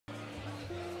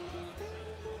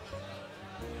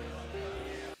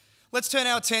Let's turn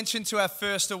our attention to our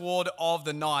first award of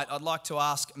the night. I'd like to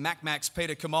ask Mac's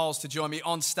Peter Kamols to join me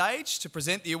on stage to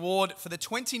present the award for the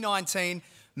 2019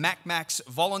 Mac's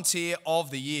Volunteer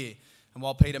of the Year. And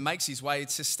while Peter makes his way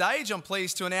to stage, I'm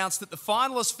pleased to announce that the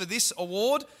finalists for this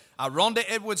award are Rhonda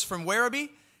Edwards from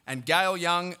Werribee and Gail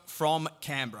Young from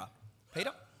Canberra.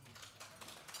 Peter?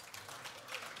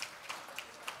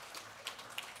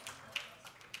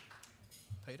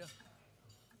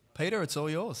 Peter, it's all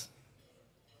yours.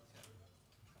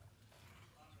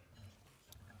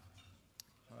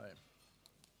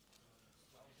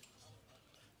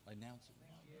 Announce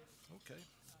it.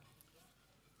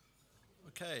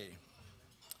 Okay.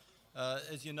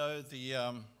 As you know, the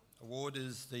award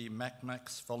is the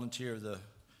Mac's Volunteer of the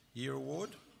Year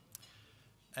Award.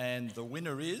 And the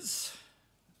winner is,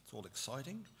 it's all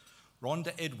exciting,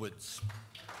 Rhonda Edwards.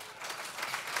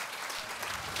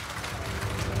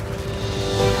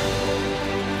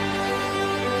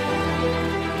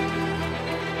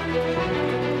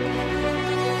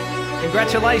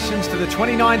 Congratulations to the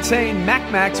 2019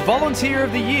 Mac's Volunteer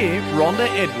of the Year, Rhonda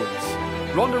Edwards.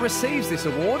 Rhonda receives this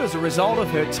award as a result of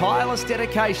her tireless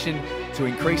dedication to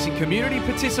increasing community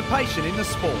participation in the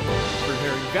sport through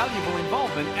her invaluable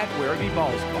involvement at Werribee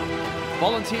Bowls Club.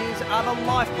 Volunteers are the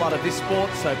lifeblood of this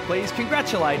sport, so please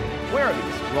congratulate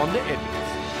Werribee's Rhonda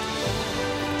Edwards.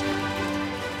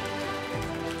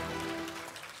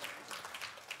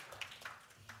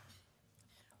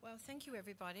 Well, thank you,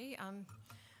 everybody.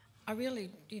 I really,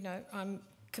 I'm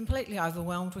completely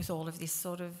overwhelmed with all of this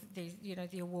sort of,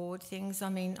 the award things. I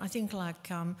mean, I think like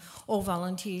all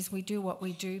volunteers, we do what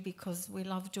we do because we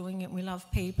love doing it, we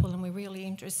love people, and we're really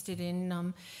interested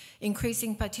in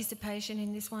increasing participation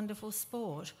in this wonderful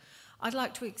sport. I'd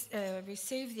like to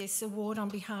receive this award on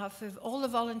behalf of all the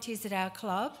volunteers at our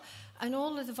club and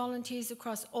all of the volunteers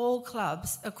across all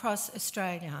clubs across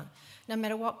Australia. No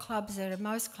matter what clubs there are,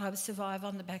 most clubs survive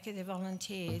on the back of their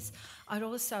volunteers. I'd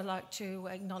also like to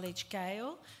acknowledge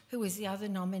Gail, who was the other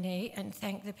nominee, and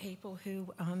thank the people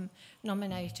who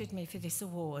nominated me for this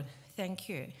award. Thank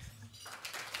you.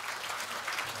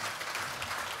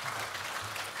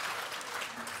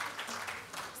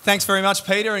 Thanks very much,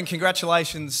 Peter, and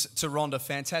congratulations to Rhonda.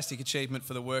 Fantastic achievement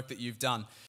for the work that you've done.